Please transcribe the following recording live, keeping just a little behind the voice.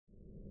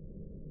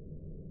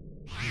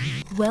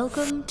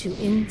Welcome to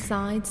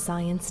Inside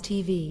Science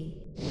TV.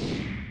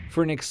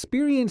 For an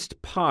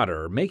experienced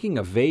potter, making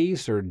a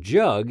vase or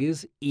jug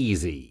is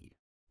easy.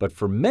 But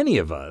for many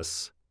of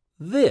us,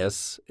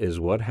 this is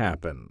what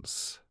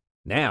happens.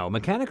 Now,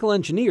 mechanical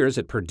engineers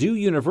at Purdue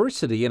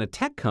University and a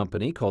tech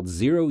company called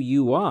Zero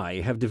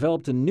UI have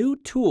developed a new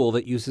tool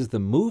that uses the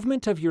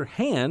movement of your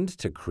hand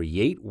to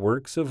create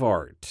works of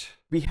art.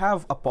 We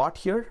have a pot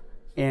here,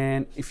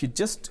 and if you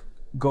just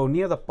go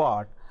near the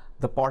pot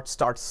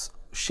starts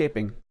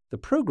shaping. The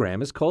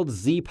program is called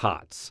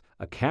Z-Pots.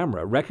 A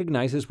camera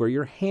recognizes where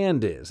your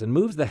hand is and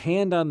moves the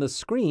hand on the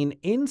screen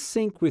in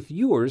sync with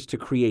yours to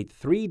create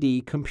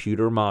 3D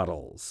computer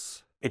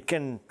models. It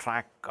can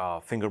track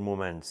finger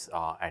movements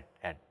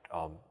at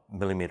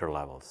millimeter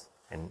levels,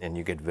 and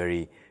you get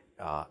very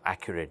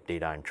accurate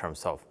data in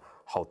terms of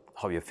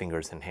how your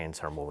fingers and hands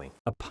are moving.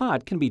 A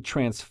pot can be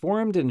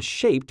transformed and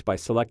shaped by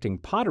selecting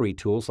pottery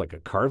tools like a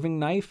carving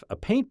knife, a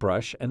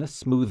paintbrush, and a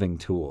smoothing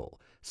tool.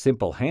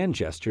 Simple hand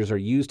gestures are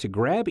used to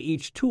grab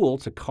each tool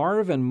to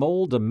carve and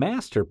mold a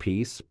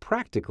masterpiece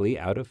practically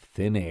out of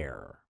thin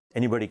air.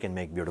 Anybody can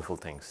make beautiful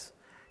things.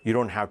 You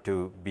don't have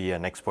to be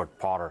an expert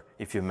potter.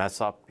 If you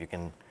mess up, you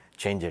can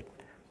change it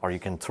or you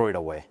can throw it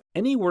away.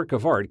 Any work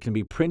of art can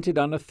be printed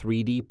on a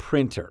 3D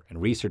printer, and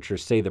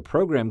researchers say the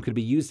program could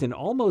be used in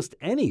almost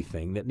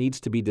anything that needs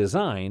to be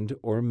designed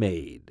or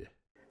made.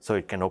 So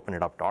it can open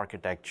it up to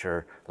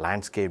architecture,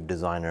 landscape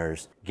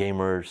designers,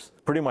 gamers,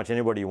 pretty much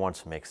anybody who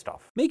wants to make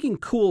stuff. Making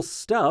cool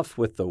stuff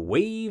with the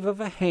wave of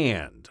a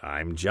hand.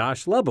 I'm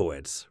Josh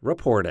Lebowitz,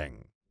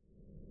 reporting.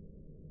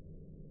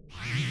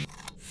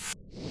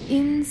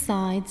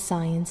 Inside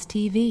Science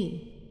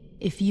TV.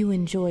 If you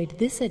enjoyed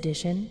this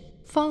edition,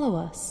 follow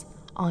us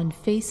on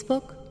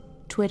Facebook,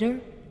 Twitter,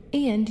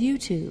 and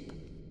YouTube.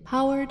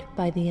 Powered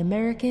by the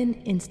American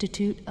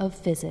Institute of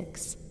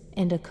Physics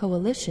and a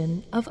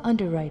coalition of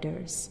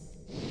underwriters.